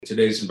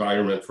today's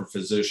environment for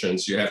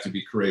physicians, you have to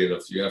be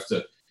creative.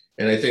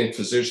 And I think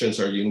physicians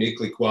are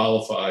uniquely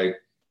qualified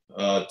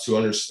to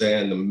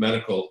understand the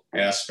medical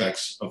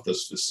aspects of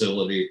this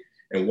facility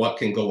and what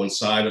can go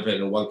inside of it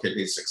and what can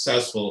be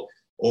successful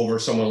over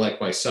someone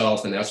like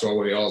myself. And that's why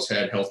we always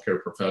had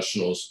healthcare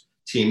professionals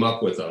team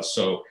up with us.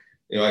 So,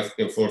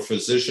 for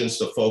physicians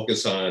to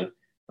focus on,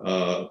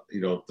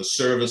 the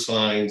service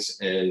lines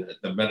and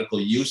the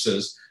medical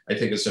uses, I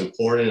think it's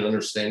important in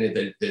understanding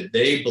that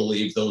they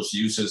believe those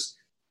uses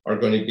are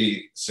going to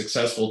be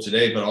successful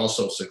today, but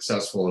also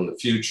successful in the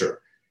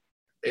future.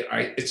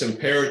 It's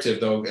imperative,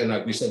 though,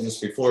 and we said this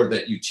before,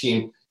 that you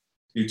team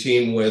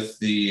with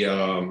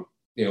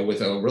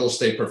with a real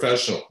estate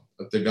professional,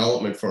 a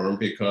development firm,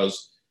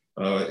 because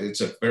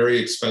it's a very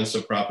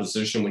expensive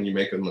proposition when you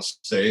make a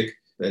mistake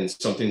and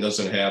something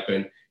doesn't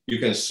happen. You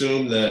can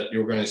assume that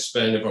you're going to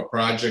spend, if a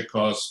project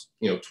costs,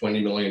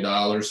 $20 million,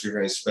 you're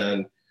going to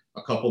spend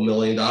a couple $1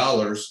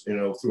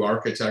 million, through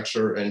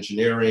architecture,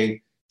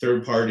 engineering,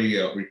 third-party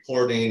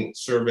reporting,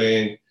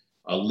 surveying,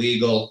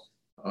 legal,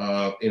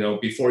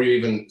 before you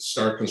even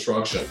start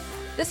construction.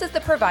 This is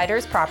the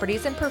Providers,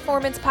 Properties, and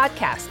Performance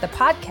Podcast, the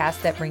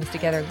podcast that brings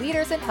together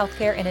leaders in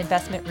healthcare and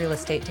investment real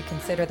estate to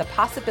consider the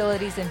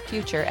possibilities and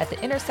future at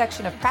the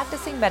intersection of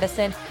practicing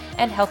medicine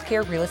and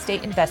healthcare real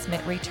estate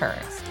investment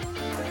returns.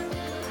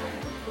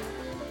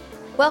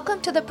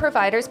 Welcome to the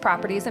Providers,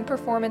 Properties, and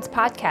Performance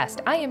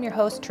Podcast. I am your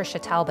host, Tricia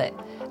Talbot.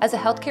 As a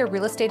healthcare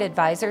real estate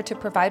advisor to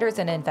providers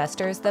and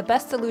investors, the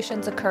best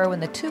solutions occur when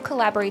the two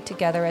collaborate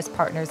together as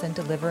partners in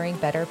delivering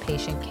better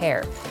patient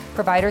care.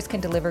 Providers can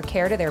deliver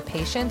care to their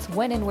patients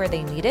when and where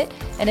they need it,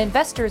 and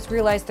investors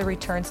realize the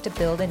returns to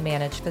build and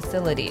manage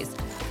facilities.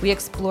 We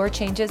explore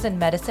changes in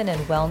medicine and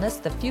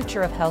wellness, the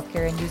future of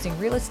healthcare, and using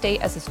real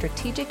estate as a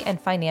strategic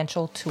and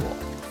financial tool.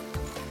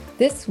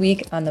 This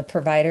week on the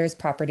Providers,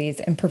 Properties,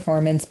 and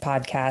Performance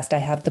Podcast, I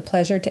have the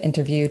pleasure to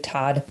interview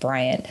Todd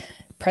Bryant,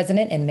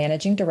 President and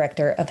Managing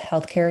Director of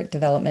Healthcare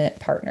Development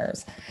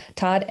Partners.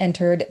 Todd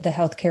entered the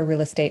healthcare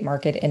real estate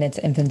market in its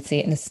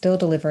infancy and is still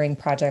delivering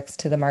projects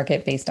to the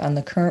market based on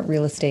the current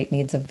real estate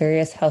needs of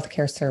various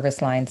healthcare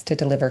service lines to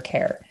deliver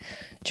care.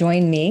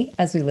 Join me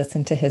as we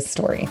listen to his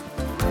story.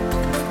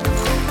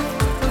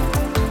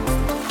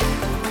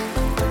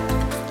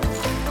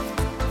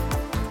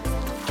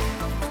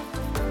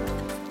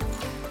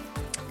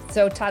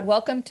 So Todd,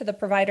 welcome to the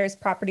Providers,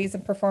 Properties,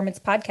 and Performance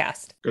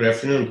Podcast. Good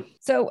afternoon.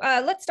 So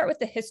let's start with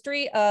the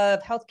history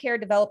of Healthcare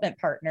Development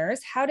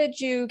Partners. How did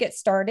you get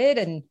started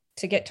and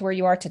to get to where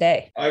you are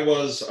today? I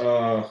was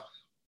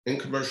in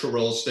commercial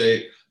real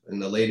estate in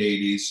the late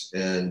 80s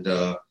and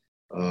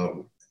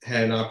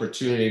had an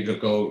opportunity to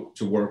go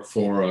to work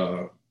for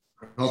a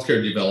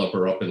healthcare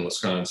developer up in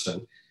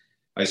Wisconsin.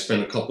 I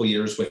spent a couple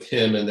years with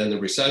him, and then the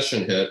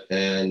recession hit,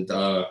 and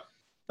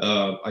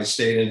I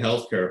stayed in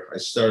healthcare. I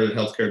started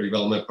Healthcare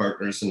Development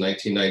Partners in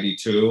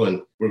 1992,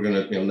 and we're going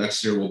to,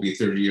 next year we'll be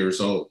 30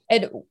 years old.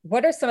 And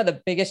what are some of the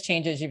biggest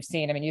changes you've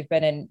seen? I mean, you've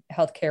been in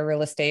healthcare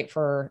real estate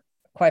for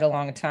quite a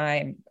long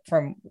time,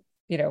 from,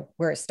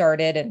 where it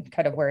started and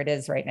kind of where it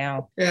is right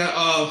now.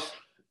 Yeah,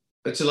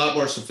 it's a lot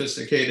more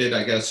sophisticated,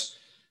 I guess.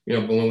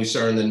 But when we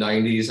started in the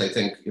 90s, I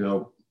think,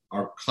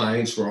 our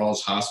clients were all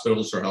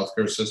hospitals or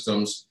healthcare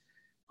systems.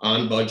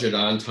 On budget,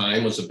 on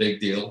time was a big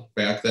deal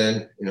back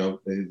then. A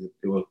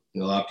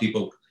lot of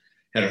people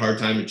had a hard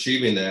time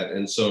achieving that.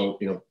 And so,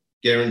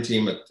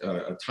 guaranteeing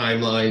a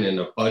timeline and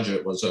a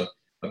budget was a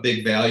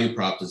big value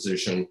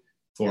proposition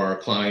for our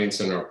clients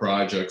and our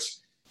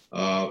projects.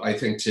 I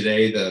think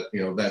today that,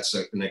 that's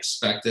an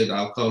expected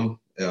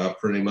outcome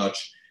pretty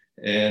much.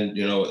 And,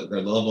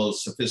 the level of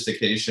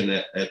sophistication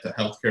at the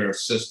healthcare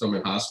system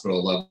and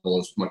hospital level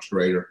is much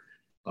greater.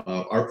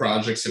 Our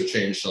projects have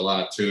changed a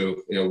lot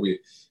too. We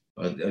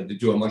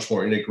do a much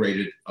more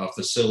integrated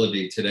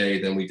facility today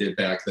than we did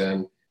back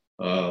then,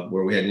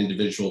 where we had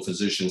individual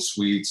physician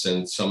suites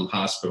and some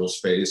hospital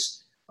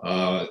space.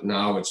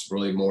 Now it's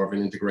really more of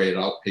an integrated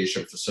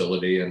outpatient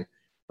facility, and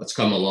that's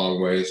come a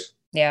long ways.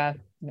 Yeah,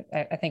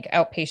 I think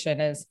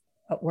outpatient is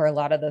where a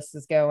lot of this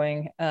is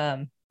going.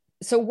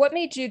 So what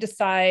made you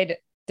decide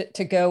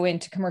to go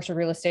into commercial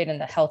real estate in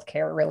the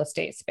healthcare real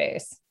estate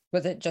space?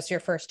 Was it just your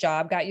first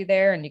job got you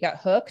there and you got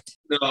hooked?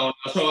 No.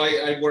 So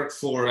I worked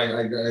for,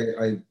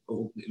 I'm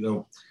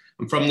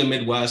from the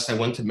Midwest. I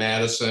went to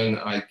Madison.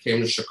 I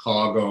came to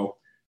Chicago.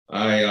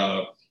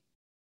 I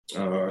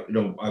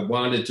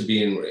wanted to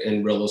be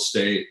in real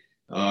estate.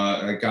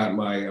 I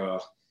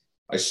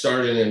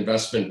started in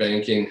investment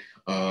banking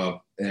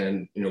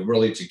and,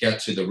 really to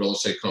get to the real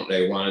estate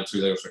company I wanted to.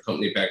 There was a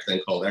company back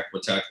then called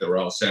Equitech. They were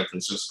out of San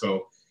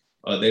Francisco.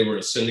 They were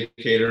a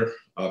syndicator.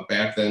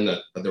 Back then,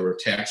 there were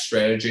tax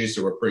strategies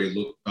that were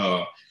pretty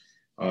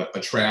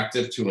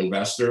attractive to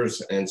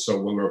investors. And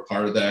so when we were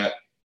part of that,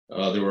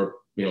 there were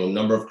a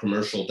number of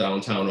commercial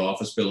downtown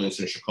office buildings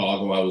in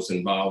Chicago I was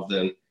involved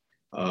in.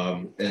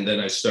 And then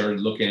I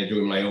started looking at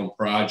doing my own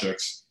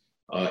projects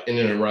in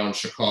and around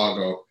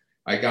Chicago.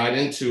 I got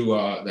into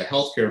the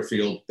healthcare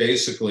field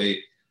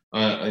basically,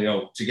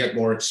 to get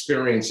more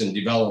experience in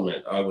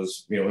development. I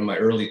was, in my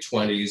early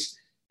 20s.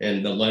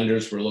 and the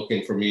lenders were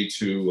looking for me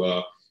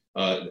to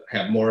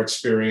have more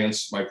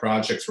experience. My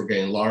projects were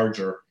getting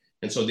larger.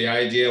 And so the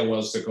idea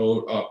was to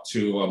go up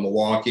to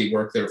Milwaukee,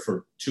 work there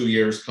for 2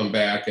 years, come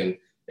back and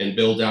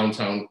build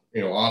downtown,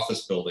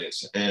 office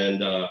buildings.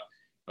 And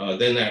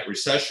then that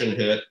recession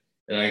hit.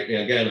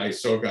 And I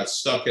sort of got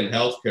stuck in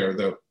healthcare.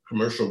 The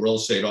commercial real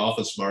estate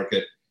office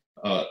market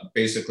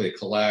basically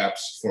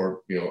collapsed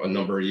for, a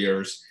number of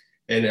years.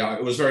 And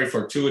it was very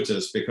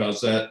fortuitous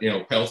because that,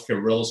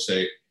 healthcare real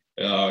estate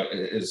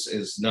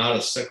is not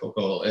as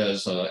cyclical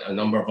as a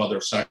number of other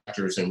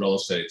sectors in real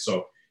estate.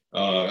 So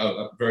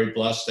I'm very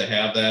blessed to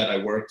have that. I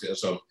worked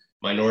as a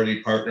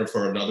minority partner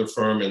for another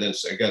firm, and then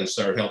again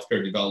started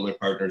Healthcare Development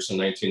Partners in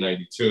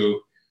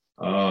 1992.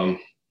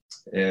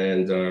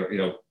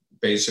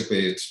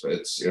 Basically it's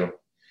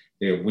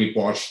we've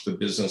watched the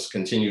business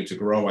continue to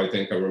grow. I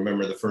think I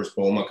remember the first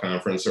BOMA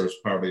conference, there was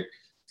probably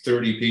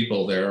 30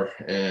 people there,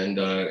 and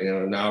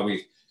now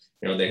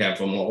they have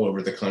them all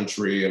over the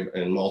country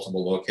and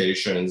multiple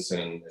locations,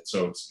 and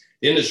so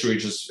the industry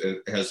just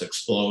has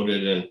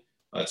exploded and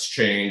it's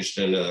changed,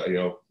 and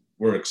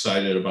we're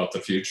excited about the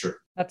future.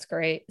 That's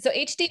great. So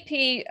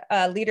HDP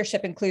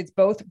leadership includes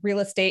both real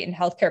estate and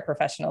healthcare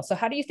professionals. So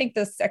how do you think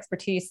this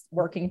expertise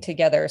working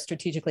together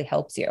strategically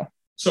helps you?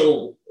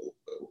 So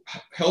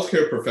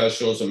healthcare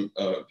professionals and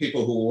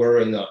people who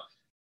were in the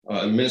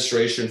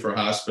administration for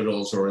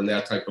hospitals or in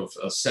that type of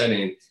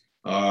setting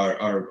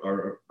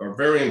are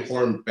very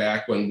important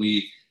back when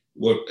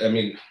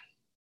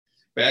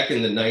back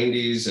in the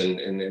 90s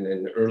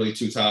and early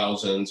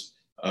 2000s,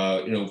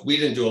 we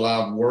didn't do a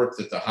lot of work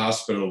that the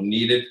hospital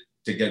needed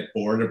to get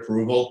board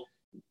approval.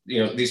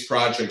 These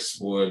projects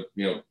would,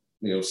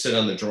 sit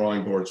on the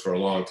drawing boards for a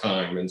long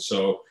time. And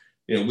so,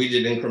 we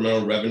did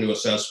incremental revenue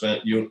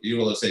assessment,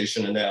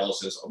 utilization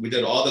analysis. We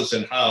did all this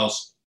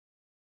in-house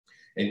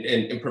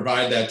and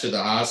provide that to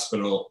the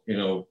hospital,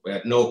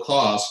 at no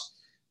cost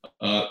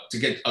to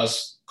get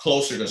us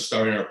closer to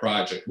starting our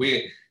project.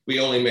 We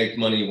only make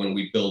money when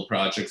we build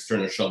projects,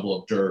 turn a shovel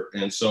of dirt.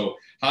 And so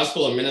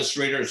hospital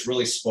administrators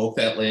really spoke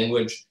that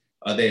language.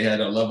 They had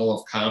a level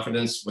of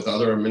confidence with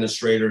other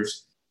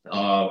administrators.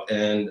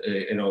 And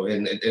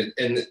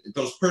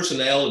those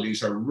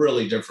personalities are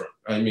really different.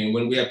 I mean,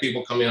 when we have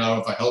people coming out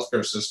of a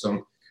healthcare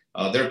system,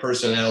 their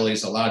personality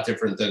is a lot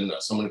different than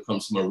someone who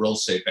comes from a real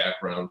estate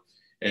background.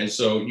 And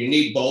so you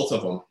need both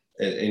of them,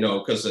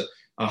 because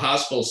a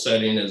hospital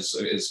setting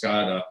is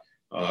got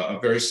a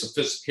very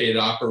sophisticated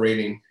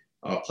operating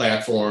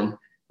platform,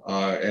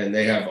 and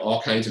they have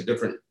all kinds of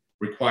different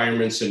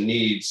requirements and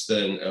needs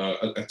than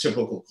a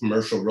typical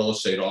commercial real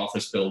estate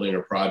office building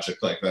or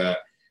project like that.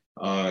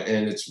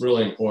 And it's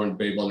really important to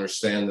be able to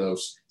understand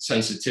those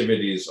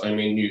sensitivities. I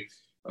mean,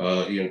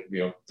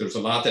 there's a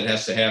lot that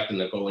has to happen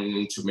that going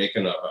into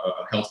making a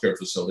healthcare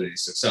facility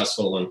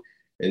successful,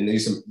 and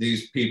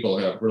these people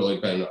have really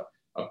been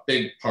a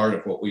big part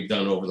of what we've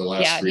done over the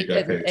last 3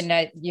 decades.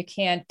 And you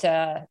can't.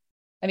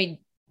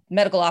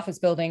 Medical office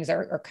buildings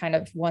are kind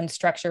of one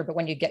structure, but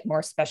when you get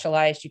more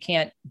specialized, you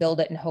can't build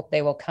it and hope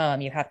they will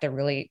come. You have to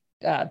really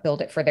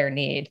build it for their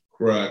need.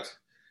 Correct.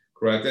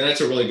 And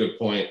that's a really good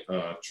point,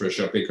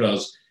 Tricia,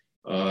 because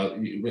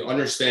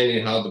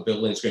understanding how the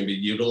building is going to be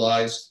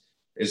utilized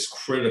is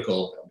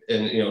critical.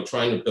 And,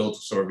 trying to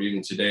build sort of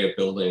even today a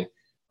building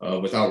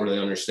without really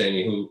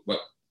understanding what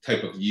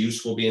type of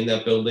use will be in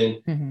that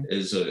building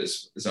is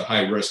a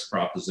high risk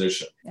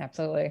proposition.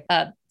 Absolutely.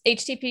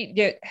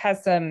 HDP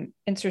has some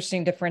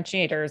interesting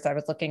differentiators I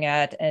was looking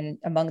at, and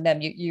among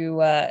them, you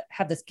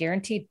have this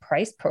guaranteed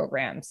price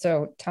program.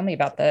 So tell me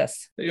about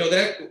this.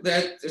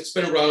 That it's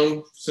been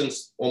around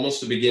since almost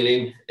the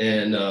beginning,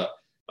 and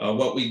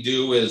what we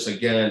do is,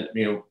 again,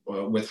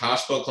 with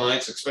hospital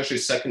clients, especially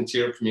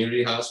second-tier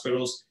community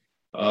hospitals,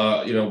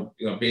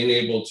 being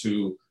able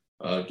to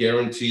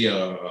guarantee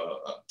a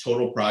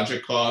total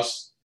project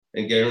cost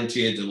and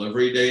guarantee a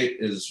delivery date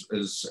is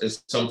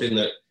something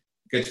that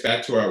gets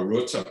back to our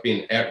roots of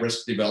being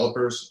at-risk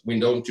developers. We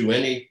don't do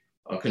any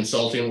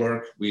consulting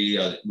work. We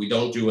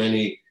don't do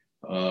any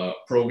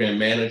program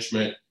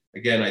management.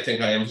 Again, I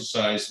think I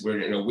emphasized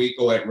we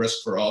go at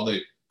risk for all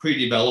the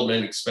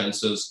pre-development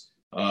expenses,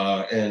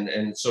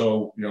 and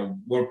so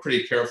we're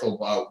pretty careful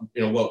about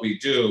what we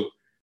do.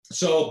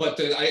 So, but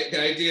the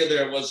idea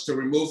there was to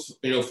remove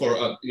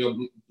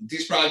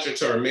these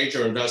projects are a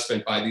major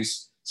investment by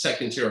these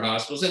second-tier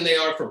hospitals, and they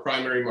are for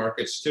primary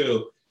markets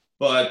too.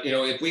 But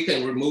if we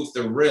can remove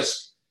the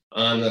risk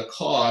on the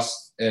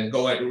cost and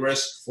go at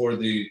risk for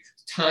the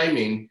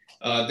timing,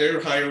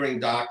 they're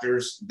hiring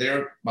doctors,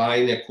 they're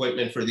buying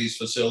equipment for these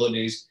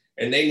facilities,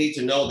 and they need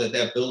to know that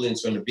that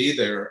building's going to be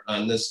there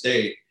on this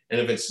date. And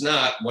if it's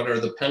not, what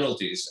are the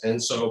penalties?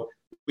 And so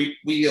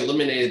we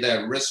eliminated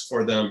that risk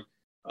for them,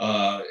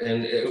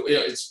 and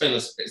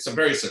it's a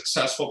very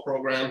successful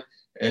program,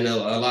 and it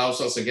allows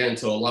us again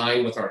to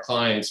align with our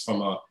clients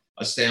from a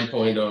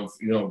standpoint of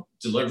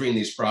delivering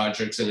these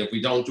projects. And if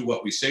we don't do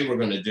what we say we're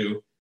going to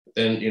do,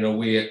 then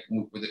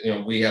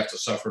we have to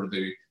suffer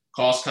the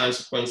cost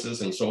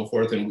consequences and so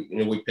forth, and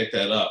we pick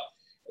that up.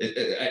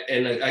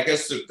 and I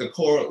guess the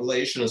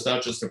correlation is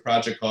not just the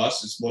project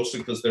cost, it's mostly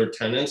because they're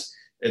tenants.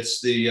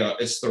 It's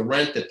the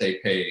rent that they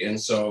pay. And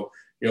so,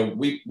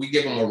 we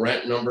give them a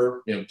rent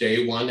number,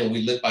 day one, and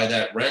we live by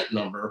that rent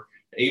number.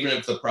 Even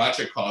if the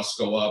project costs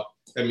go up,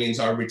 that means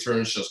our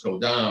returns just go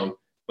down.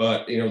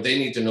 But, they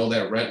need to know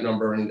that rent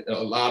number. And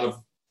a lot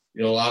of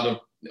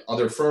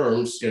other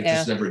firms,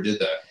 just never did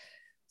that.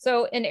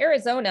 So in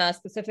Arizona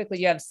specifically,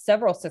 you have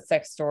several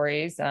success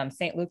stories: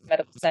 St. Luke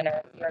Medical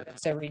Center, Sierra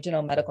Vista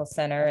Regional Medical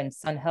Center, and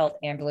Sun Health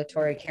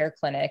Ambulatory Care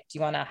Clinic. Do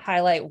you want to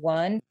highlight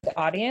one to the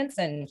audience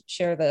and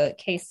share the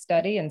case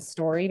study and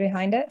story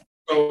behind it?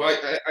 So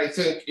I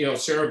think,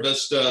 Sierra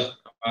Vista,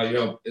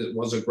 it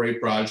was a great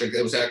project.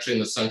 It was actually in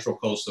the central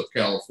coast of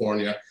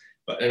California,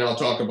 and I'll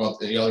talk about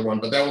the other one,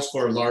 but that was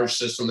for a large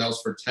system. That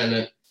was for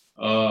tenant.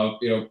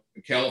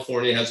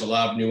 California has a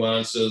lot of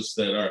nuances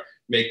that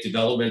make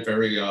development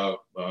very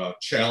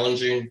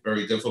challenging,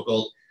 very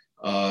difficult.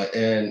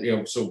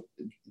 So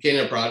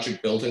getting a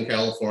project built in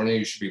California,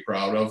 you should be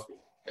proud of,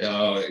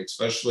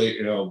 especially,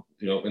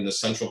 in the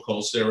Central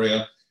Coast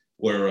area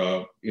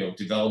where,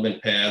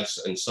 development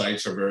paths and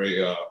sites are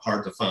very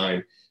hard to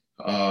find.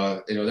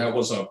 That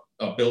was a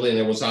building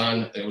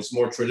that it was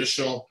more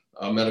traditional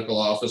medical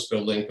office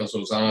building because it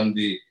was on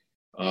the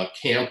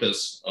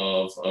campus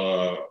of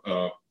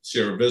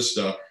Sierra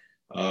Vista.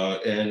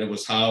 And it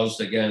was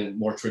housed, again,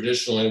 more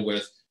traditionally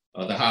with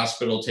the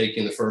hospital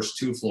taking the first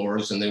 2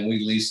 floors, and then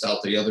we leased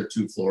out the other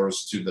 2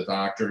 floors to the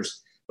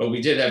doctors. But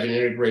we did have an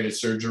integrated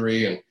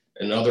surgery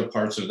and other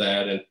parts of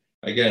that. And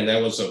again,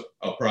 that was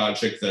a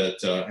project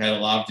that had a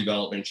lot of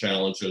development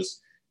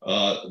challenges.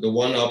 The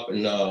one up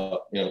in,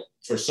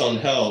 for Sun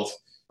Health,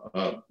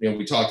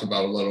 we talked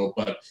about a little,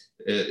 but,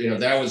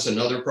 that was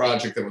another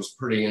project that was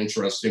pretty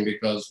interesting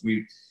because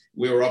we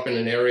were up in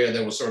an area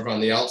that was sort of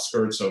on the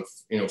outskirts of,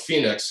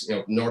 Phoenix,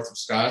 north of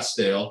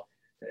Scottsdale.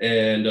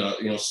 And,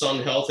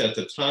 Sun Health at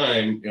the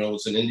time,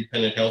 was an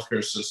independent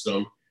healthcare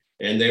system,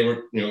 and they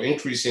were,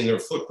 increasing their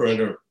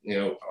footprint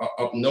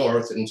up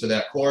north into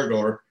that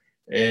corridor.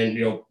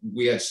 And,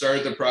 we had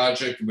started the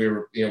project. We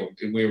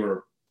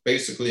were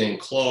basically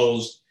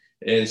enclosed,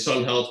 and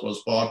Sun Health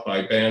was bought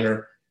by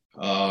Banner.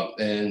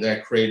 And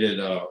that created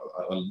a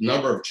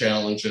number of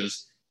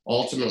challenges,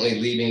 ultimately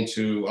leading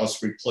to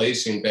us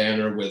replacing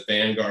Banner with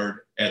Vanguard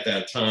at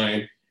that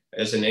time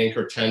as an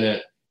anchor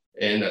tenant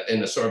in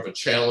a sort of a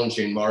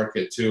challenging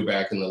market too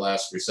back in the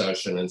last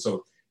recession. And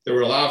so there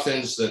were a lot of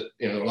things that,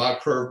 a lot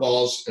of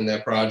curveballs in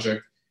that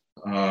project,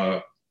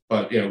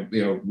 but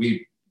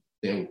we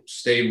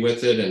stayed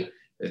with it, and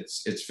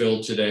it's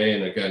filled today.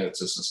 And again,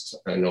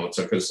 I know it's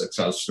a good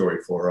success story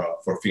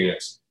for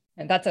Phoenix.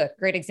 And that's a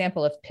great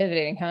example of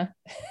pivoting, huh?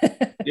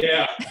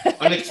 Yeah,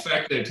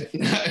 unexpected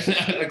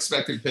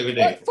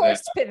pivoting.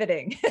 Forced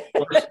pivoting.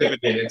 Forced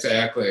pivoting,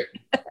 exactly.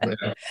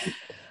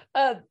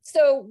 Yeah.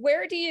 So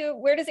where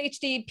does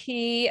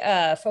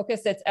HDP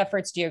focus its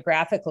efforts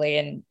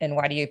geographically, and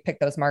why do you pick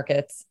those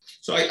markets?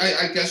 So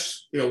I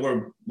guess,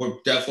 we're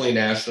definitely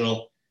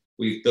national.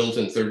 We've built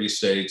in 30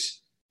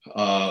 states.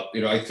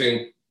 I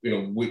think,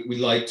 we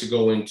like to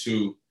go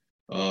into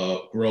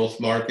growth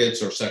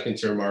markets or second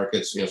tier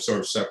markets, sort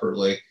of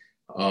separately.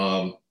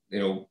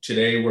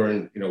 Today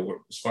we're we're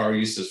as far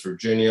east as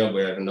Virginia.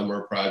 We have a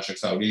number of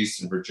projects out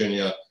east in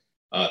Virginia,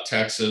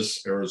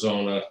 Texas,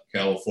 Arizona,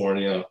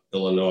 California,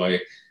 Illinois,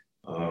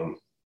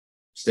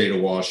 state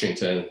of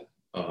Washington,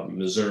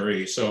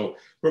 Missouri. So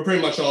we're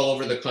pretty much all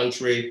over the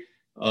country.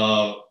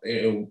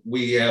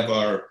 We have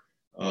our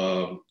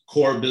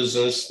core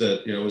business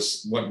that,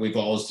 is what we've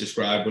always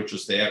described, which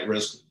is the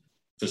at-risk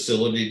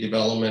facility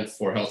development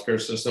for healthcare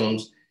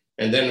systems.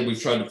 And then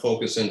we've tried to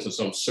focus into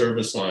some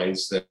service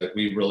lines that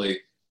we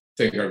really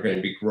think are going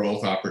to be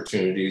growth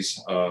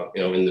opportunities,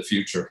 in the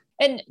future.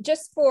 And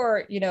just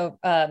for,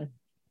 I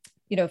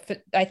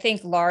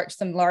think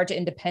some large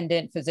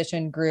independent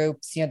physician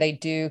groups, they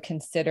do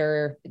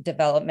consider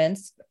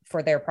developments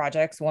for their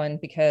projects. One,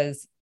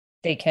 because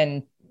they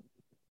can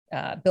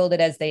build it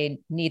as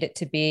they need it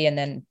to be, and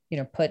then,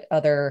 put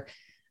other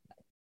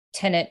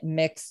tenant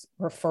mix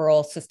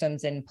referral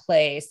systems in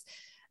place.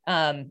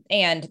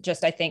 And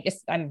just, I think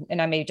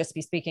and I may just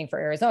be speaking for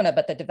Arizona,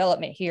 but the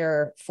development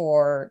here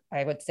for,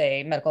 I would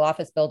say, medical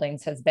office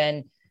buildings has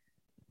been,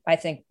 I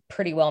think,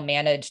 pretty well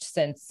managed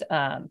since,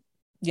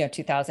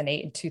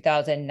 2008 and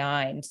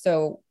 2009.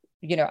 So,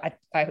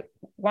 I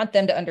want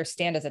them to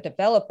understand as a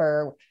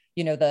developer,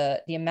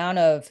 the amount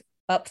of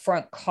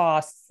upfront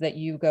costs that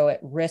you go at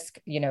risk,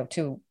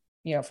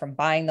 from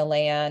buying the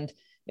land,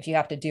 if you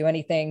have to do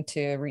anything to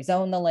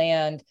rezone the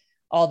land,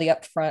 all the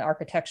upfront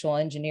architectural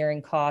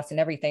engineering costs and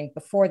everything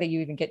before they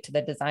even get to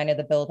the design of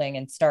the building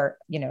and start,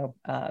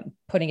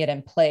 putting it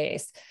in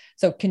place.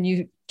 So can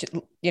you,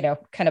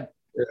 kind of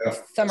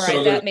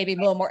summarize that maybe a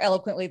little more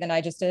eloquently than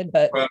I just did?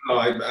 But well, no,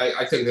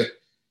 I think that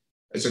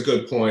it's a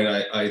good point.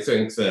 I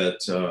think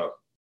that,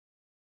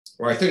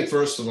 I think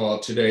first of all,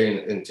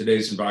 today in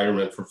today's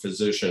environment for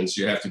physicians,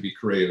 you have to be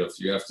creative.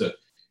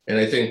 And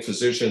I think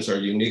physicians are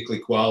uniquely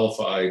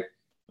qualified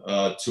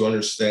to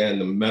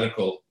understand the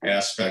medical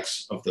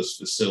aspects of this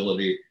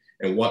facility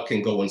and what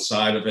can go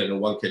inside of it and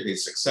what can be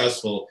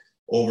successful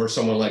over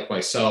someone like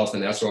myself.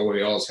 And that's why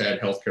we always had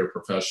healthcare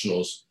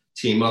professionals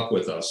team up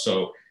with us.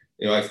 So,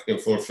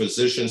 for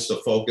physicians to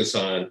focus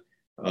on,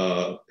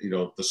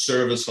 the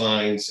service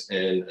lines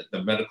and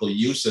the medical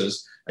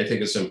uses, I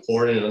think it's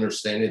important in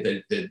understanding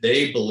that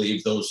they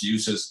believe those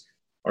uses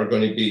are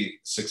going to be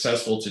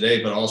successful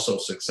today, but also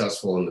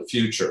successful in the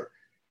future.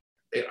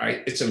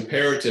 It's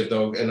imperative,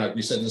 though, and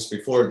you said this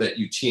before, that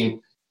you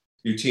team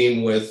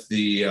with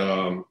the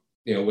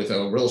with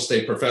a real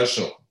estate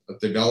professional, a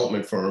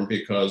development firm,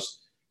 because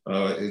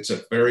it's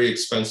a very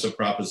expensive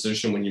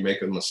proposition when you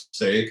make a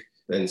mistake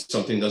and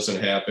something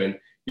doesn't happen.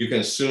 You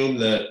can assume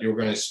that you're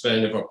going to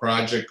spend, if a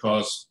project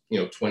costs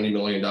 $20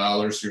 million,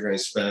 you're going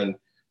to spend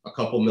a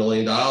couple $1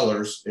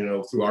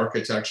 million, through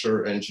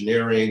architecture,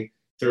 engineering,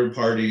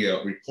 third-party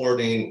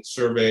reporting,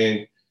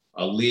 surveying,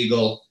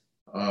 legal.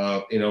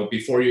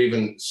 Before you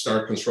even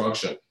start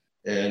construction.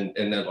 And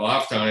then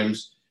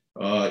oftentimes,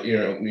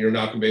 you're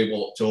not going to be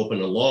able to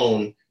open a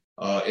loan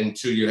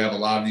until you have a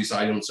lot of these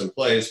items in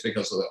place,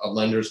 because a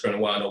lender is going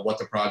to want to know what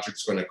the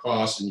project's going to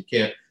cost, and you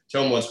can't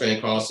tell them what's going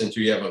to cost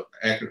until you have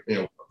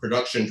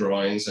production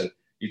drawings and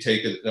you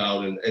take it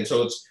out. And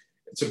so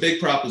it's a big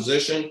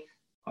proposition.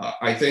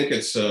 I think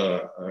it's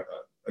a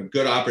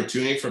good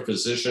opportunity for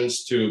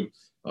physicians to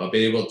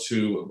be able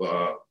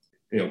to,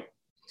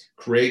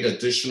 create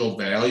additional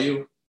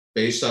value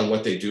based on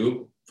what they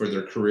do for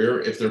their career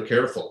if they're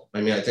careful.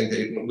 I mean, I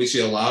think we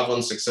see a lot of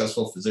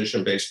unsuccessful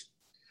physician-based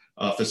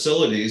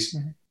facilities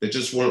that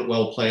just weren't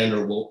well planned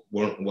or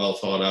weren't well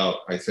thought out.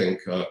 I think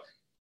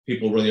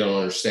people really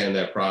don't understand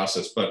that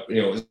process. But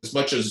as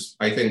much as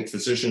I think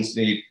physicians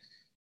need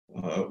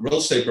real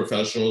estate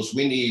professionals,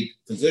 we need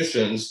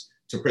physicians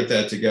to put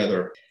that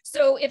together.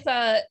 So if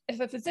a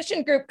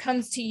physician group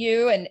comes to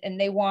you and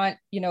they want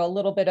a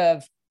little bit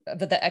of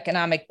the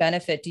economic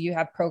benefit, do you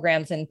have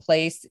programs in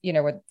place,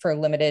 for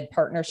limited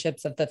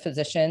partnerships of the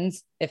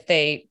physicians? If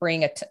they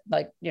bring if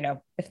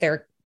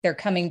they're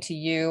coming to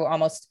you,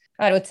 almost,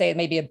 I would say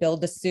maybe a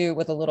build to suit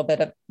with a little bit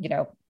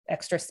of,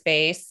 extra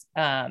space.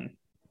 And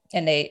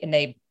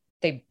they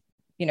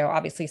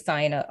obviously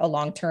sign a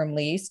long-term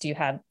lease.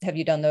 Have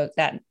you done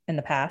that in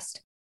the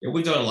past? Yeah,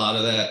 we've done a lot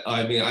of that.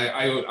 I mean,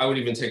 I would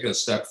even take it a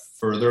step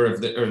further.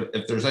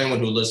 If there's anyone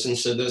who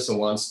listens to this and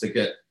wants to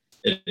get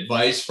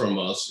advice from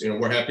us,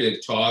 we're happy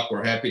to talk.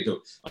 We're happy to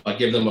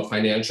give them a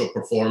financial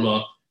pro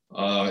forma.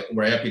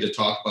 We're happy to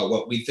talk about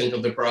what we think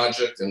of the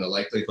project and the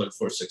likelihood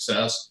for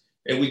success.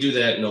 And we do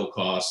that at no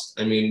cost.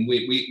 I mean,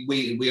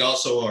 we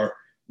also are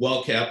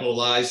well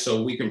capitalized,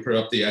 so we can put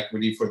up the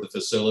equity for the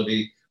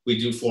facility. We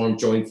do form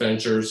joint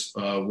ventures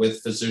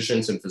with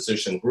physicians and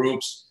physician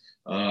groups.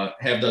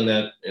 Have done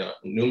that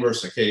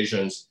numerous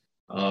occasions.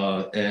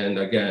 And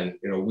again,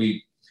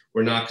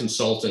 we're not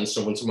consultants.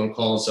 So when someone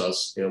calls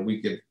us,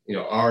 we give,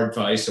 our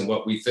advice and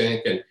what we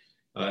think. And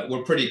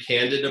we're pretty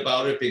candid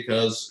about it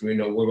because, we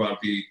want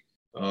to be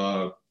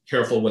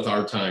careful with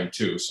our time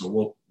too.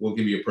 So we'll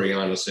give you a pretty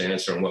honest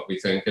answer on what we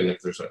think. And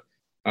if there's an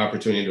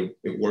opportunity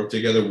to work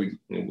together, we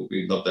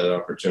love that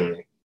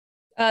opportunity.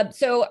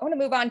 So I want to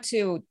move on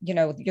to,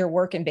 your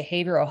work in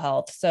behavioral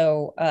health.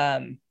 So,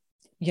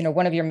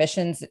 one of your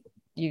missions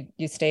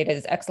you stated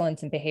is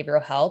excellence in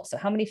behavioral health. So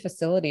how many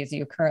facilities are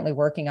you currently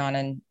working on?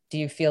 And do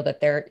you feel that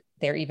they're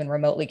even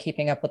remotely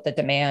keeping up with the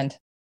demand?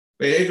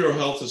 Behavioral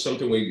health is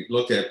something we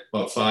looked at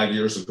about 5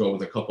 years ago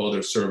with a couple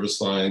other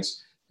service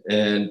lines,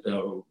 and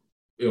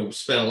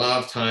spent a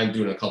lot of time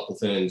doing a couple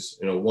things.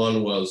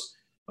 One was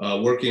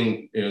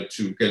working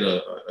to get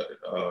an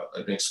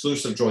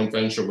exclusive joint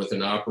venture with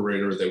an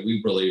operator that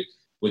we really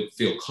would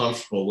feel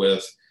comfortable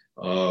with,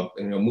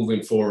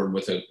 moving forward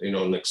with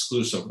an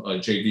exclusive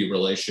JV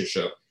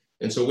relationship.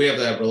 And so we have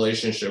that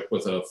relationship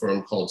with a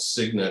firm called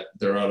Signet.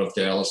 They're out of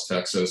Dallas,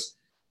 Texas.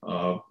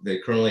 They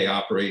currently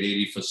operate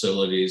 80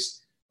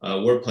 facilities.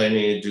 We're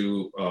planning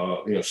to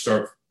do,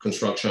 start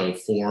construction on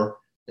 4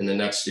 in the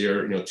next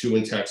year, 2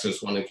 in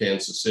Texas, 1 in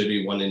Kansas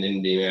City, 1 in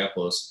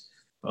Indianapolis.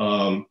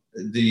 Our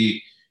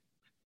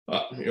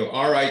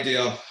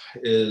idea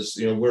is,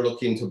 we're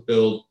looking to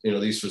build,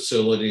 these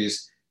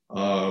facilities,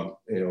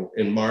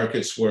 in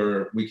markets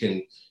where we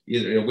can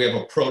either, we have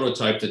a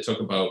prototype that took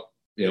about,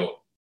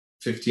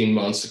 15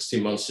 months,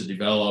 16 months to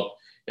develop.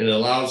 And it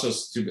allows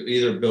us to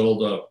either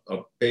build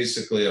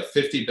basically a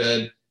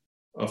 50-bed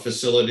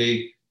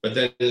facility, but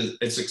then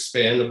it's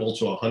expandable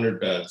to 100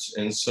 beds.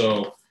 And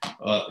so,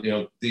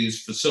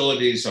 these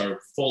facilities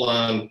are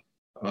full-on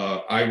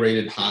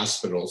I-rated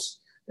hospitals.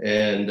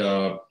 And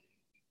so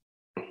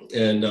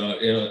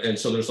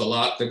there's a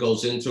lot that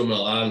goes into them, a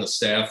lot on the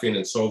staffing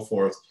and so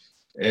forth.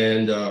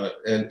 And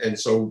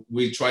so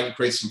we tried to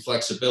create some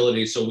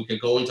flexibility so we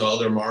could go into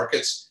other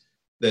markets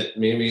that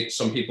maybe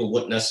some people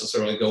wouldn't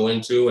necessarily go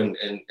into, and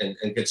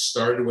get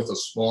started with a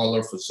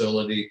smaller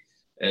facility,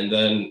 and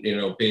then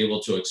be able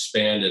to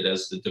expand it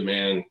as the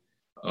demand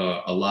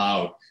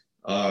allowed.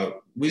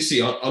 we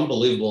see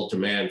unbelievable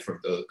demand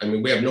for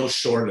we have no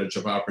shortage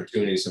of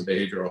opportunities in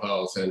behavioral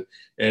health, and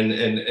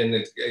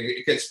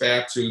it gets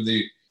back to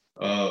the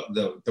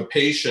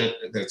patient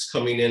that's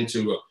coming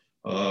into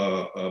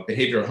a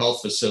behavioral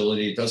health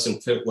facility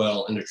doesn't fit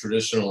well in a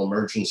traditional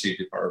emergency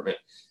department.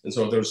 And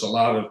so there's a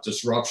lot of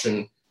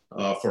disruption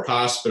for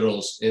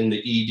hospitals in the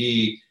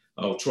ED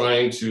of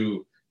trying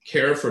to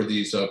care for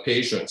these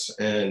patients,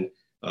 and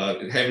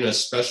having a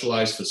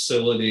specialized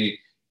facility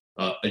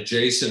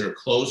adjacent or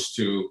close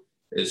to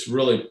is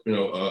really,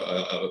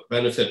 a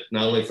benefit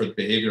not only for the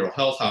behavioral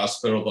health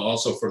hospital, but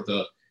also for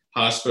the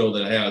hospital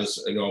that has,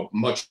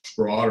 much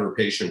broader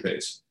patient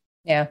base.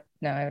 Yeah,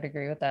 no, I would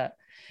agree with that.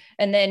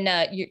 And then,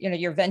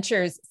 your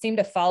ventures seem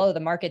to follow the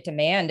market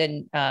demand,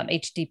 and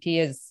HDP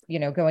is,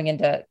 going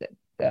into,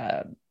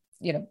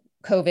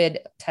 COVID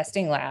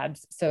testing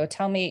labs. So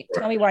tell me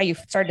why you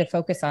started to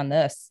focus on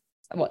this.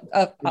 Well,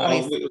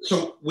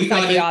 so we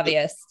got the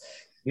obvious.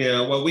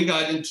 Yeah, well, we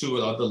got into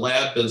the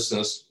lab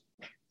business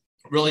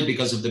really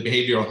because of the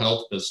behavioral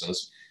health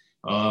business.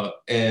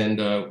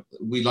 And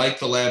we like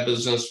the lab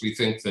business. We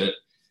think that,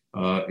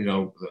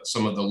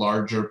 some of the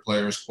larger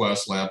players,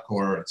 Quest,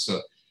 LabCorp, it's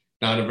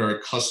not a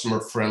very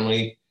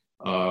customer-friendly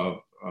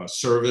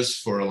service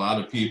for a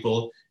lot of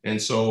people.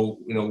 And so,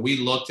 we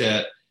looked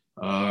at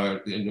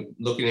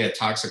looking at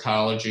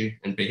toxicology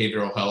and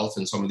behavioral health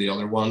and some of the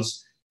other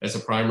ones as a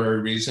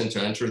primary reason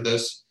to enter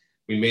this.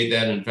 We made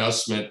that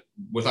investment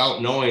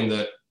without knowing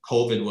that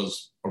COVID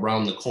was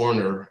around the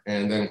corner,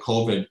 and then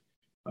COVID,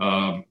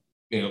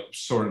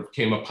 sort of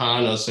came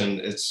upon us, and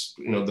it's,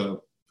 the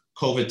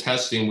COVID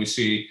testing we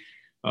see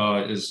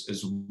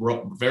is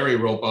very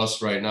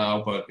robust right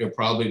now, but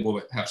probably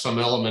will have some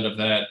element of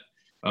that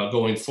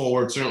going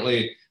forward.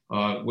 Certainly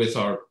with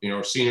our,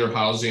 senior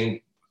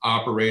housing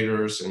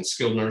operators and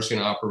skilled nursing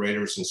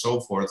operators and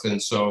so forth.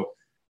 And so,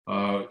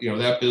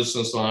 that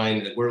business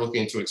line that we're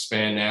looking to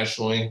expand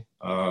nationally.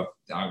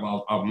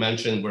 I'll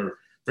mention we're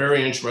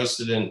very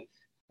interested in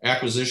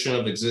acquisition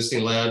of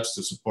existing labs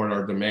to support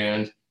our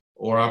demand,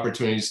 or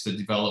opportunities to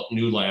develop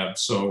new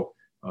labs. So,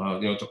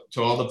 to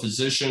all the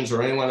physicians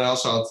or anyone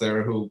else out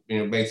there who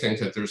may think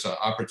that there's an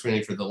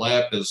opportunity for the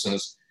lab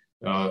business,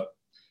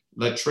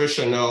 let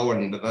Tricia know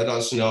and let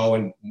us know,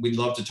 and we'd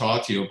love to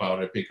talk to you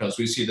about it, because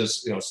we see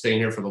this staying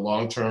here for the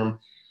long term.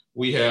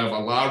 We have a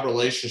lot of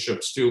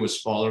relationships too with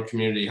smaller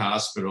community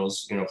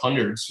hospitals,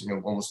 hundreds,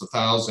 almost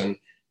 1,000.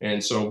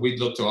 And so we'd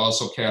look to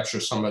also capture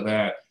some of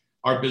that.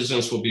 Our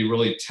business will be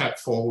really tech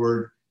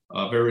forward,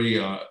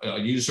 very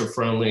user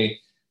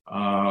friendly,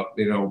 and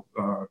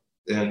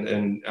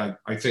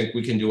I think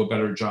we can do a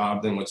better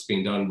job than what's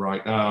being done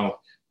right now.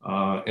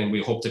 And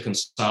we hope to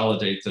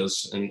consolidate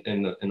this in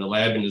the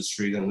lab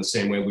industry in the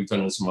same way we've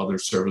done in some other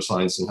service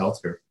lines in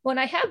healthcare. When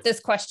I have this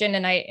question,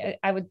 and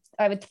I would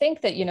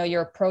think that,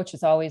 your approach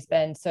has always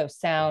been so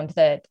sound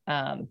that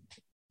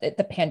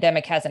the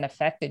pandemic hasn't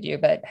affected you,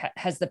 but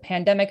has the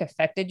pandemic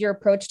affected your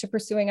approach to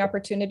pursuing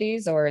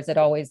opportunities, or is it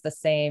always the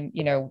same,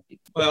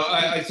 Well,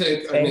 I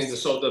think,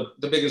 so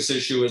the biggest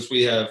issue is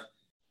we have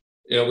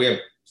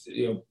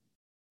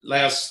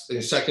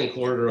second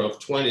quarter of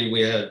 20,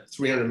 we had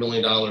 $300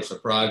 million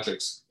of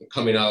projects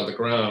coming out of the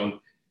ground,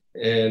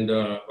 and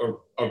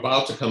or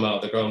about to come out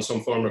of the ground in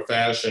some form or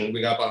fashion.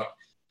 We got about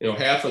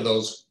half of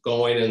those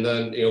going, and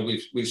then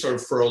we sort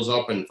of froze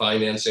up in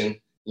financing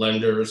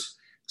lenders,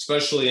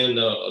 especially in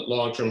the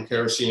long-term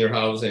care senior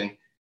housing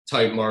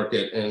type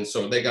market, and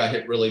so they got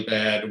hit really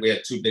bad. We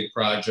had two big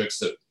projects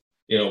that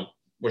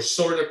we're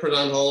sort of put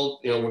on hold.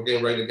 We're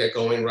getting ready to get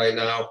going right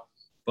now.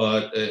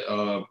 But,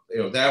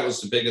 that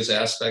was the biggest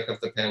aspect of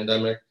the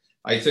pandemic.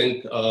 I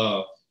think,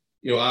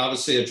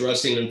 obviously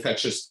addressing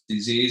infectious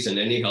disease in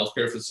any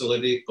healthcare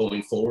facility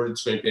going forward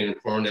is going to be an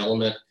important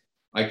element.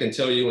 I can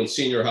tell you in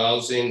senior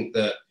housing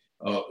that,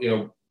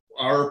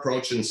 our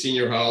approach in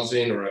senior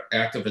housing or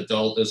active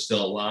adult is to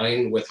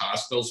align with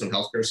hospitals and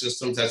healthcare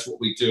systems. That's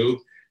what we do.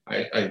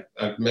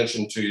 I've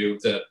mentioned to you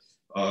that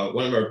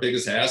one of our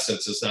biggest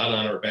assets is not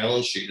on our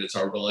balance sheet. It's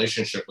our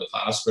relationship with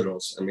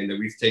hospitals. That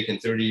we've taken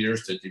 30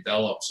 years to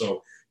develop.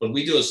 So when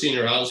we do a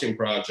senior housing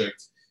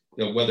project,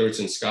 whether it's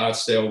in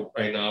Scottsdale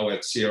right now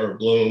at Sierra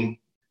Bloom,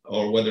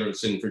 or whether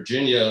it's in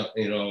Virginia,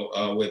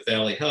 with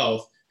Valley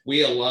Health,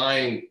 we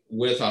align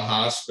with a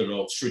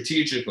hospital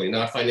strategically,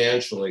 not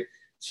financially,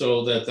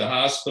 so that the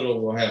hospital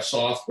will have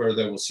software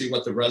that will see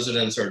what the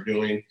residents are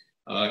doing,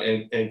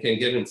 and can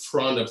get in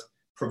front of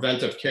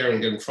preventive care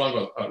and get in front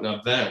of an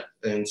event.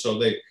 And so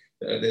they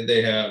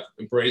have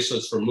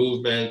bracelets for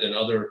movement and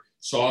other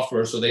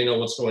software, so they know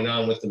what's going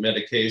on with the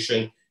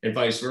medication, and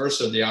vice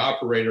versa. The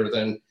operator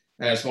then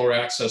has more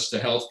access to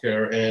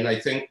healthcare. And I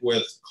think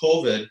with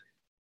COVID,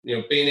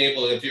 being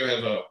able, if you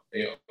have a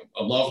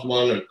loved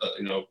one or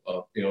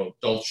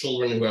adult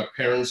children who have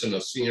parents in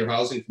a senior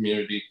housing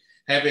community,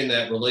 having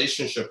that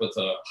relationship with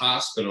a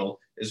hospital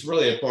is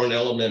really an important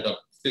element of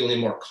feeling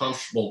more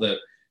comfortable that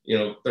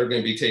they're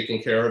going to be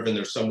taken care of, and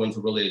there's someone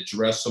to really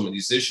address some of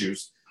these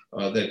issues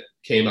that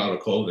came out of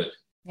COVID.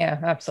 Yeah,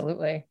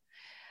 absolutely.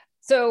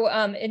 So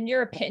in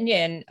your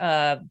opinion,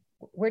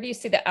 where do you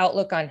see the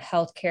outlook on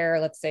healthcare?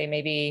 Let's say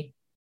maybe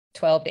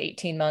 12 to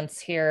 18 months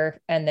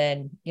here, and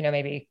then,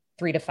 maybe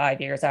 3 to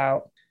 5 years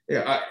out.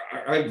 Yeah,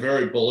 I'm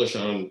very bullish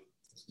on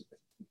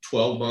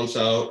 12 months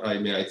out. I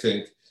mean, I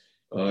think,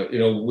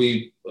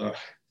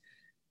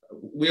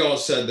 we all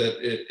said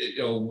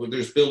that,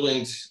 there's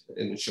buildings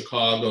in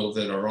Chicago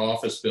that are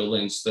office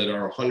buildings that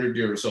are 100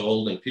 years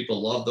old, and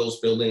people love those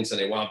buildings and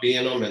they want to be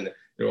in them, and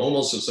they're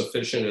almost as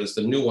efficient as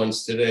the new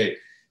ones today.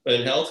 But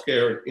in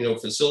healthcare,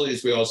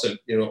 facilities, we all said,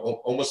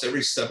 almost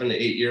every 7 to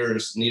 8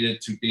 years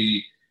needed to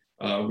be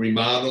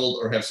remodeled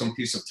or have some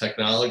piece of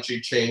technology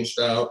changed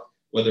out,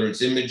 whether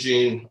it's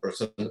imaging or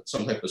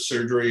some type of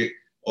surgery,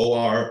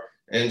 OR.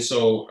 And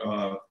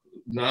so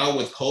now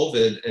with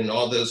COVID and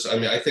all this, I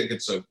mean, I think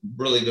it's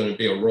really going to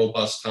be a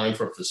robust time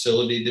for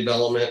facility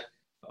development,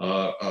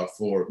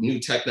 for new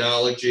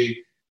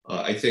technology.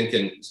 I think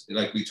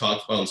like we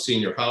talked about in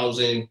senior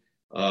housing,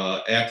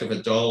 active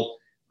adult,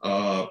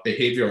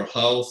 behavioral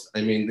health. I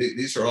mean,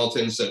 these are all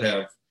things that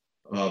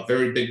have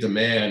very big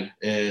demand.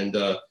 And,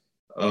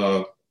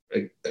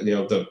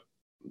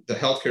 the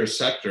healthcare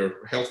sector,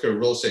 healthcare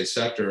real estate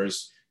sector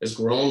has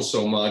grown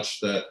so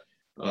much that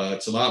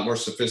it's a lot more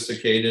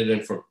sophisticated.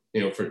 And for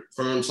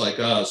firms like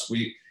us,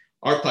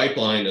 our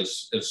pipeline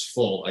is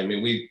full. I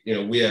mean, we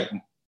have,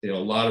 a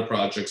lot of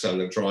projects on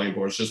the drawing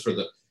boards just for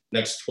the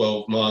next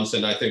 12 months.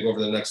 And I think over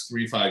the next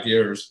 3-5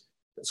 years,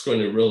 it's going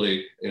to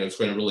really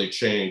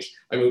change.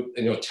 I mean,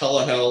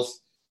 telehealth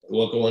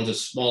will go into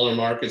smaller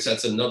markets.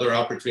 That's another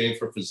opportunity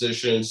for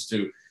physicians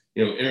to,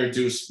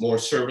 introduce more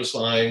service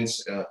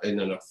lines in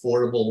an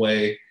affordable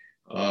way.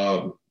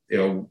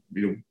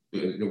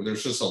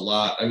 There's just a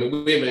lot. I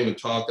mean, we haven't even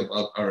talked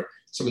about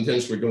some of the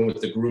things we're doing with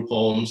the group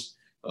homes,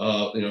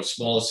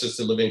 small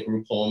assisted living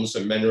group homes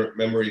and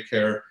memory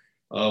care,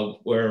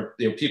 where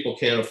people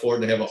can't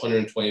afford to have a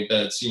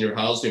 120-bed senior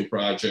housing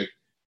project.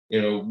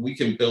 We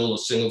can build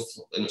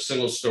a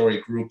single story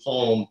group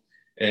home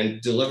and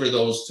deliver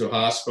those to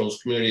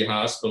hospitals, community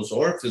hospitals,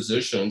 or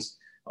physicians,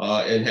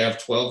 and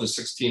have 12 to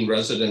 16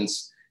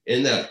 residents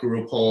in that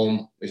group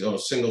home,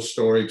 single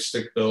story,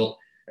 stick built,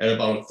 at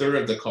about a third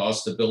of the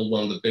cost to build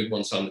one of the big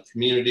ones on the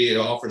community. It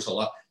offers a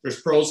lot.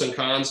 There's pros and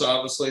cons,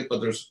 obviously, but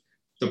there's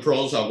the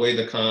pros outweigh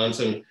the cons,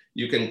 and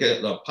you can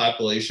get a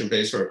population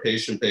base or a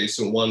patient base,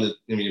 and one that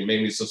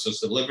maybe it's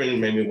assisted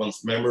living, maybe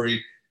one's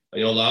memory. A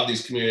lot of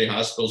these community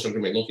hospitals are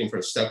going to be looking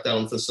for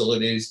step-down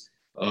facilities.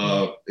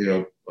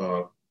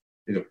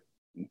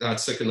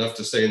 Not sick enough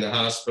to stay in the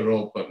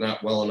hospital, but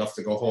not well enough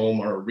to go home,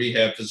 or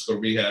physical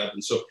rehab.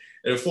 And so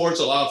it affords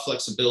a lot of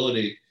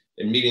flexibility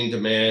in meeting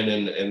demand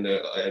and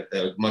at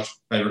a much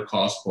better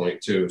cost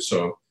point too.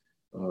 So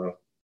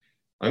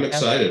I'm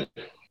excited.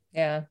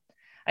 Yeah.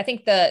 I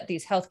think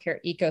these healthcare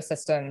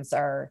ecosystems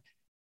are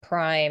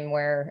prime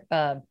where,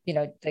 the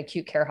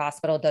acute care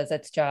hospital does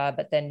its job,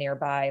 but then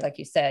nearby, like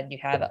you said, you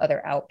have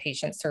other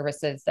outpatient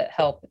services that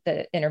help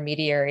the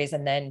intermediaries,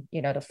 and then,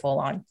 the full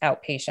on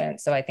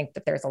outpatient. So I think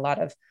that there's a lot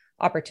of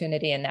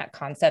opportunity in that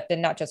concept,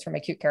 and not just from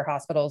acute care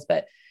hospitals,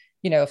 but,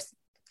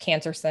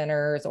 cancer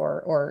centers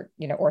or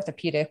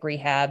orthopedic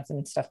rehabs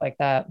and stuff like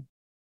that.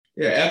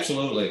 Yeah,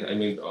 absolutely. I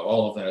mean,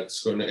 all of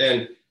that's good.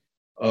 And,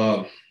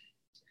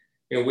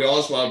 we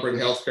always want to bring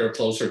healthcare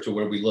closer to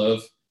where we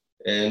live.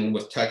 And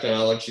with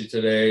technology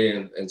today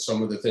and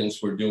some of the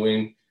things we're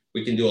doing,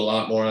 we can do a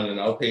lot more on an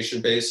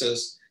outpatient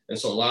basis. And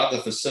so a lot of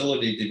the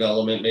facility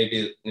development,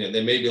 they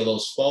may be a little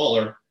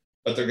smaller,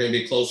 but they're going to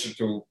be closer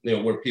to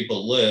where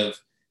people live,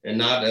 and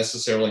not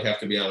necessarily have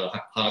to be on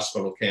a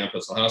hospital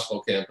campus. A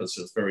hospital campus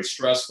is very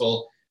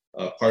stressful,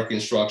 parking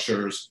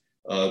structures,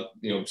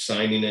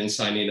 signing in,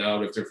 signing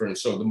out of different.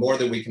 So the more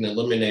that we can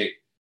eliminate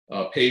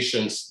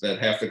patients that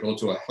have to go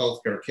to a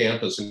healthcare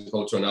campus and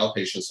go to an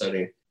outpatient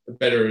setting, the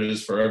better it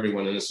is for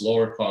everyone, and it's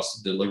lower cost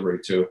of delivery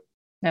too.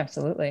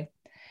 Absolutely.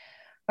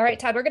 All right,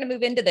 Todd, we're going to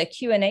move into the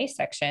Q&A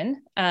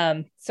section.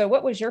 So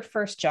what was your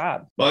first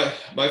job?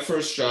 My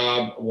first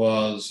job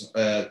was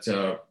at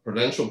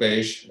Prudential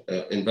Beige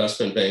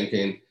Investment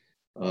Banking.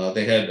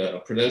 They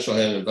had Prudential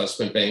had an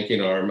investment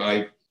banking arm.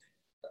 I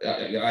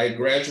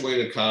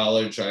graduated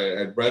college. I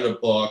had read a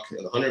book,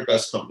 The 100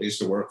 Best Companies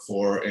to Work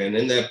For, and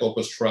in that book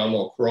was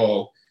Trammell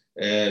Crow.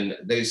 And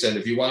they said,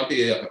 if you want to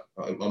be a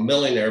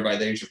millionaire by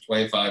the age of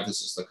 25,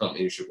 this is the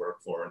company you should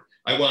work for. And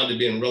I wanted to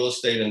be in real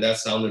estate, and that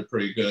sounded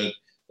pretty good.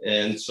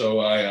 And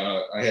so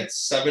I had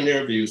 7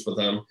 interviews with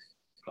them.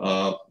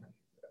 I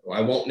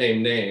won't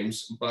name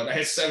names, but I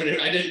had 7.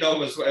 I didn't know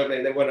them as well.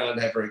 They went on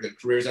to have very good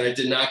careers, and I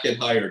did not get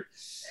hired.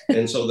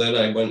 And so then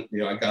I went,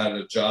 I got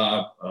a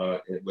job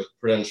with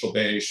Prudential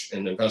Beige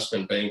in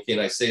investment banking.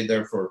 I stayed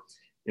there for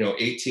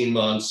 18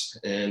 months,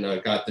 and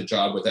got the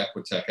job with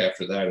Equitech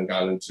after that, and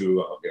got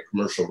into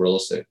commercial real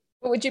estate.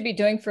 What would you be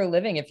doing for a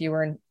living if you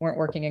weren't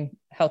working in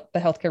the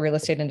healthcare real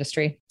estate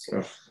industry?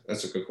 Oh,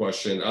 that's a good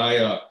question.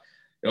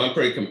 I'm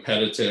pretty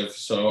competitive,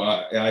 so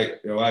I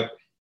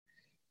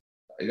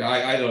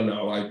don't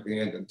know. I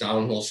being a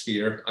downhill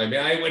skier. I mean,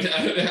 I would,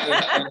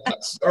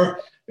 or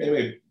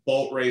maybe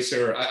boat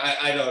racer.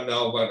 I don't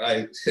know, but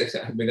I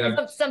mean,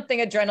 something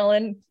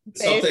adrenaline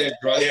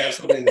based.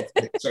 Something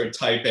sort of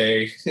type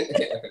A.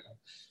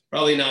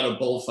 Probably not a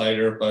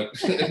bullfighter, but.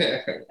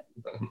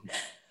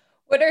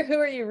 Who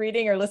are you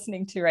reading or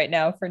listening to right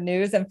now for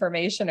news,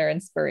 information, or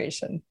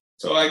inspiration?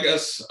 So I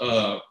guess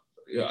I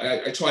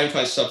try and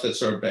find stuff that's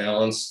sort of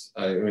balanced.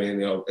 I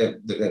mean,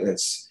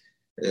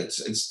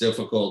 it's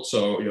difficult.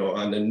 So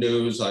on the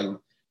news, I'm a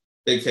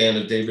big fan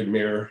of David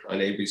Muir on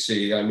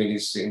ABC. I mean, he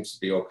seems to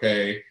be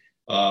okay.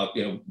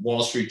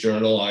 Wall Street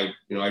Journal, I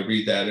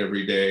read that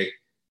every day.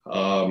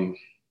 And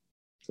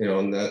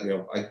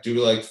that, I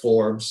do like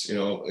Forbes,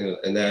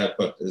 and that,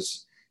 but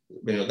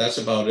that's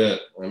about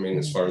it. I mean,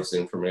 as far as the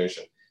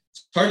information,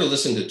 it's hard to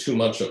listen to too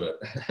much of it.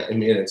 I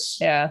mean, it's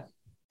a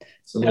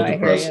little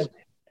depressing.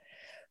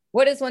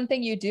 What is one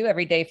thing you do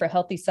every day for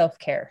healthy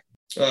self-care?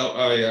 Well,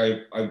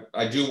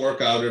 I do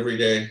work out every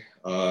day.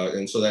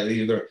 And so that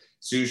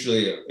it's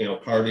usually,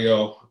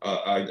 cardio.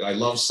 I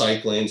love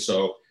cycling.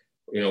 So,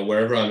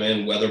 wherever I'm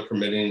in, weather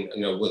permitting,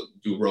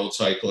 do road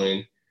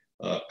cycling,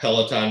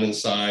 Peloton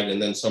inside.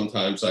 And then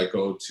sometimes I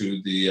go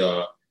to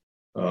the,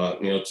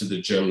 to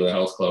the gym, the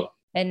health club.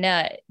 And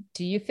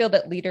do you feel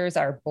that leaders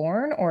are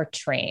born or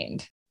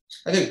trained?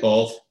 I think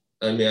both.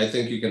 I mean, I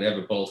think you can have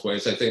it both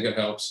ways. I think it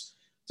helps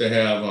to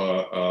have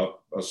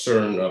a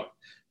certain,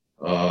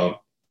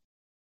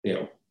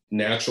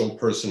 natural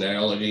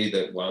personality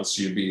that wants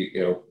you to be,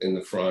 in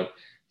the front.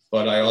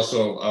 But I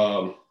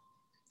also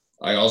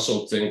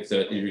think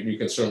that you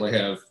can certainly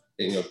have,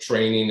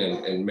 training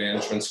and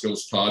management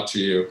skills taught to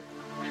you.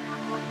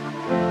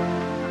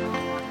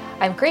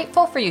 I'm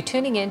grateful for you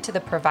tuning in to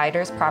the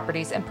Providers,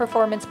 Properties, and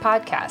Performance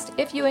podcast.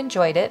 If you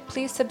enjoyed it,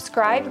 please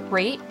subscribe,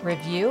 rate,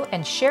 review,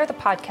 and share the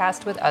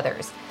podcast with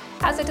others.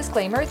 As a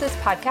disclaimer, this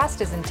podcast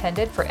is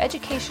intended for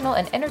educational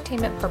and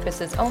entertainment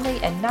purposes only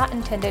and not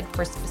intended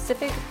for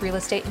specific real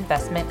estate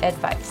investment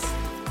advice.